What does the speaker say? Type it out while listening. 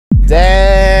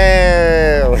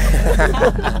Damn.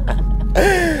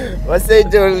 Wase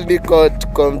jo niko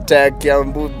tukomta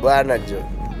Kiambu bana jo.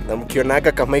 Na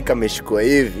mkionaka kama ikameshikwa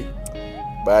hivi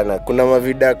bana, kuna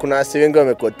mavida, kuna wase wengi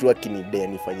wamekuwa tu akinidea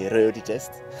nifanye royalty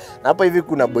test. Na hapa hivi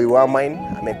kuna boy wa mine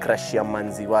amecrashia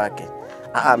manzi wake.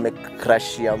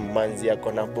 Amecrashia manzi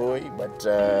yako na boy, but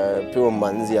pia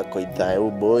manzi yako idhaa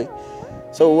boy.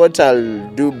 So what I'll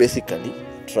do basically,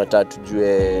 tunataka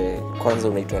tujue kwanza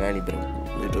unaitwa nani bro?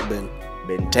 Naitwa Ben.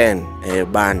 Ben 10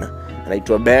 bana.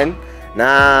 Anaitwa Ben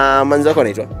na manzi wako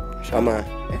anaitwa Shama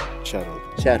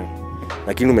Sharon.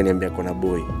 Lakini umeniambia kuna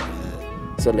boy.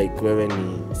 So like wewe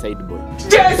ni side boy.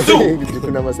 Yesu!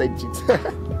 Kuna ma side chicks.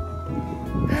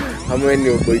 Wewe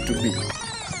ni boy to be.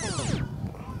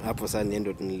 Hapo sasa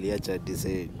niendo tuniliacha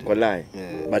decide. Wallahi.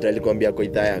 But alikwambia kwa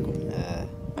idhaa yako.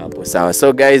 Hapo sawa.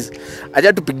 So guys,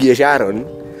 acha tupigie Sharon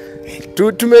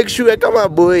to make sure kama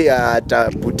boy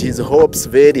put his hopes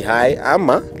very high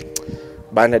ama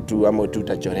bana tu ama tu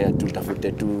tachorea tu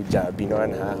tafute tu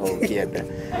jabinona hao kienda.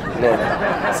 No.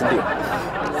 Sindio?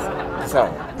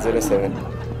 Sawa.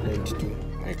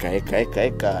 0792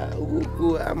 eka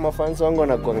ama fans wangu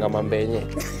wanakuanga mambenye.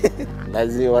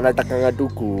 Lazima wanatakanga tu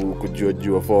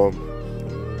kujua form.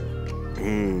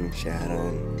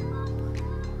 Sharon.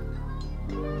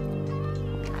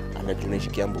 Tunaishi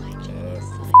Kiambu.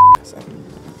 Sawa.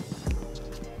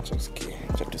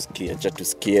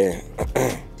 Chatusikie.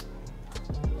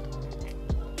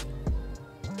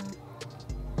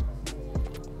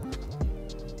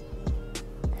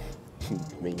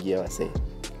 Mengia wase.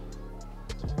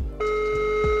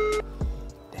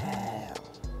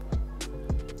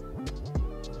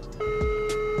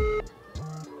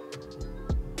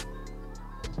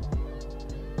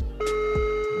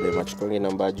 Dema chukonge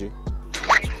namba juu.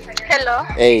 Hello.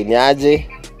 Hey, ni aje?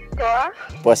 Poa.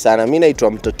 Poa sana. Mimi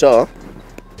naitwa Mtoto.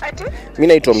 Ati? Mimi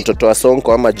naitwa Mtoto wa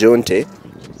Sonko ama Jonte.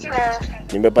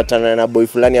 Nimepatana na boy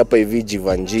fulani hapa hivi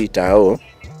Jivanji tao.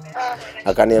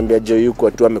 Akaniambia jo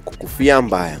yuko tu amekukufia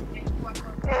mbaya.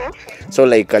 So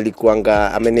like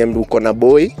alikuanga ameniambia uko na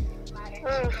boy.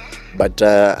 But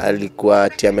alikuwa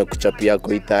ati amekuchapia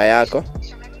kwa idhaa yako.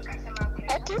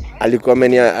 Ati? Alikuwa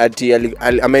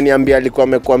ameniambia alikuwa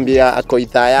amekwambia ako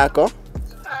idhaa yako.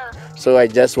 So I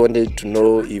just wanted to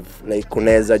know if like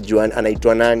unaweza jua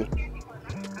anaitwa nani?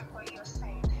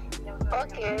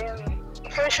 Okay.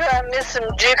 For sure Miss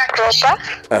MG proper.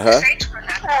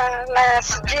 Na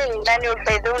sijui nani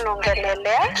ubedo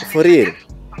unaongelelea. For real?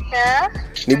 Yeah.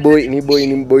 Ni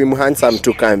boy handsome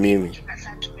tu kama mimi.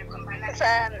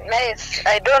 Nice.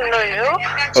 I don't know you.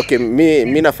 Okay,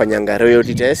 mimi nafanyanga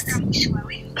royalty test.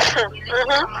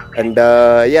 And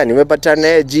nimepatana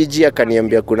naye Gigi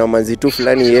akaniambia kuna manzi tu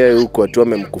fulani yeye huko tu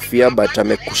amemkufia but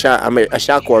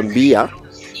ashakwambia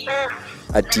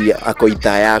ati ako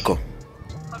idhaa yako.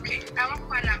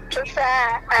 Sasa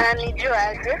ananijua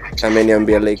aje?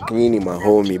 Ameniambia like nyinyi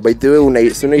mahomi. By the way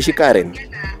unaishi Karen? Mimi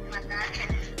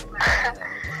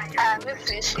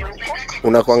siishi huko.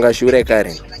 Unakwanga shule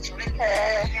Karen?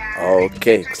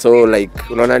 Okay, so like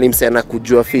unaona ni msana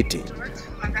kujua fiti?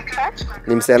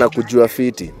 Ni msana kujua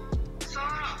fiti?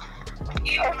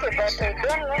 Okay, but I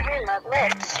don't know him at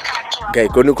all. Guy,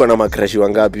 kwani uko na makrashi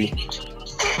wangapi?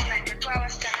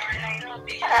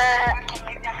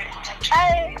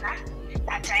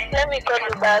 Let me call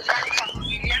you back.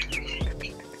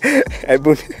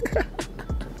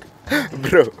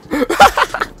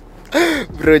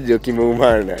 Bro joke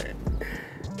imeumana.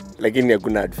 Lakini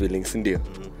hakuna hard feelings ndio.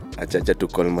 Acha tu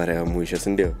call mara ya mwisho si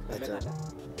ndio? Acha.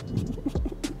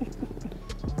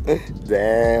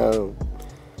 Damn.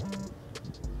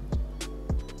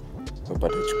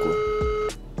 Napata chukua.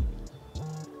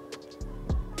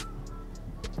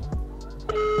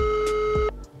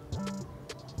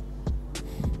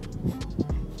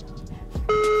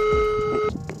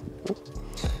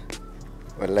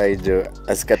 Wallahi jo,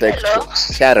 asikatae kuchukua.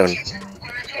 Sharon. Yes.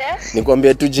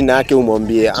 Nikwambie tu jina yake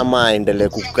umwambie ama aendelee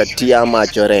kukukatia ama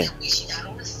achore.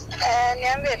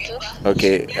 Niambie tu.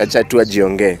 Okay, acha tu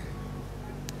ajiongee.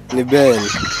 Ni Ben.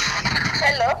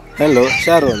 Hello,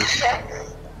 Sharon.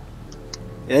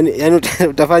 Yani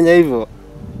utafanya hivyo?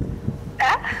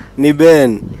 Ni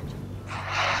Ben.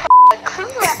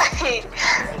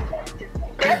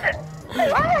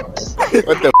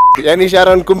 What the yani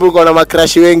Sharon kumbe uko na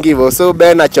makrashi wengi hivyo. So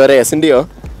Ben achore, si ndio?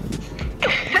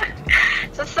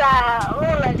 Sasa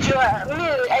unajua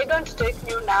I don't take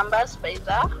new numbers by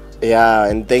that. Yeah,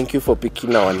 and thank you for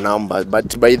picking our number.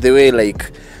 But by the way, like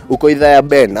uko idhaa ya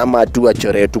Ben ama tu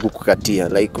achore tu kukukatia.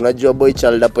 Like unajua boy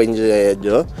child hapo nje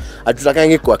jo.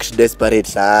 Hatutakangi ku act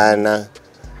desperate sana.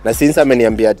 Na since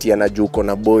ameniambia ati anajua uko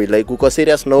na boy, like uko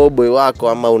serious na boy wako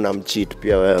ama unamcheat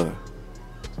pia wewe?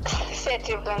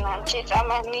 Seti bana cheat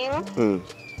ama nini?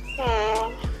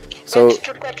 So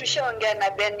tulikuwa tushaongea na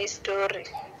Ben story.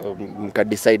 Mka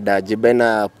decide aje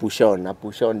bena push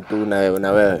on tu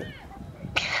na wewe.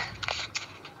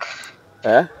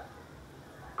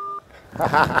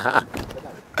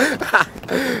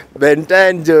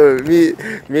 Bentanjo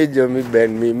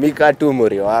mi katu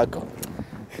muri wako.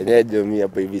 Enyejo mi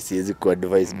hapo hivi siwezi ku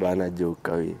advise bana jo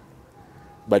kawi.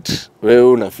 But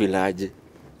wewe una feel aje?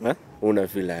 Una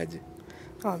feel aje?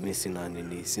 Mimi sina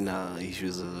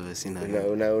issues, sina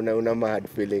una mad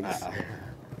feelings.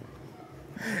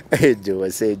 Jo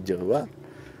say jo.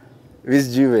 This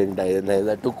Juven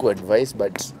naweza tu ku advise,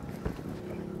 but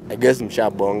I guess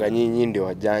mshabonga nyinyi ndio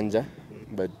wajanja,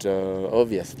 but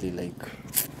obviously like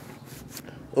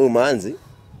manzi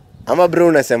ama bro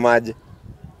unasemaje?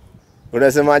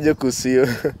 Unasemaje kuhusu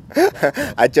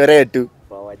achore tu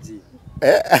pawaji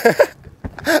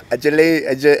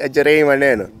achore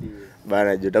maneno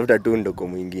bana jo, tafuta tu ndoko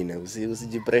mwingine,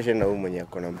 usijipressure na mwenye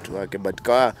akona mtu wake, but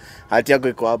kwa hati yako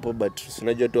iko hapo, but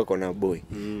unajua tu akona boy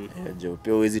jo,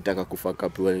 pia huwezi taka kufuck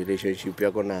up relationship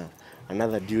yako na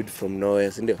another dude from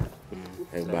nowhere, si ndio?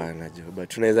 Bana jo, but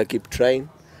tunaweza keep trying.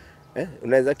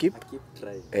 Unaweza keep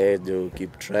trying. Jo,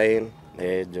 keep trying.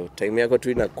 Jo, time yako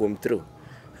tu ina come through.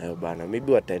 Bana,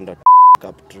 maybe wataenda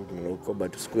up through huko,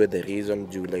 but usikue the reason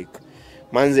juu like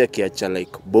manzi akiacha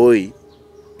like boy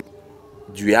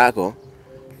juu yako,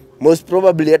 most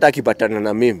probably hata akipatana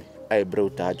na mimi, bro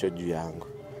utaacho juu yangu.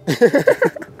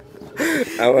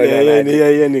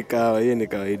 Hiyo ni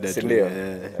kawaida tu.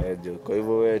 Jo, kwa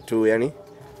hivyo wewe tu yani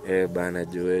bana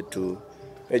jo, wewe tu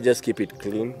just keep it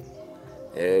clean.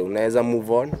 Unaweza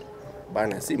move on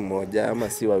bana, si mmoja ama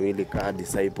si wawili ka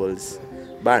disciples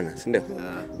bana, si ndio?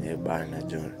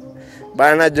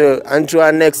 Bana jo, until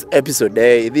our next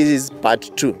episode. This is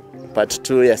part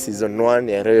 2 ya season 1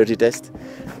 ya royalty test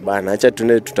bana. Acha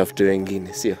tutafute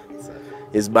wengine, sio?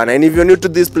 Yes bana, and if you're new to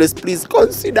this place, please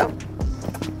consider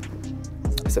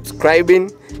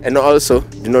subscribing, and also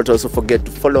do not also forget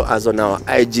to follow us on our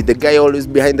IG. The guy always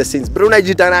behind the scenes, bro,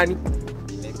 unajita nani?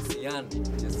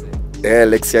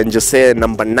 Lexian Jose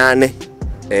number 8.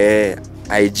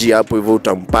 IG hapo hivyo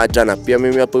utampata, na pia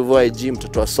mimi hapo hivyo IG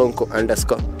mtoto wa Sonko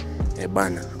 _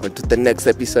 bana. On to the next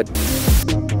episode.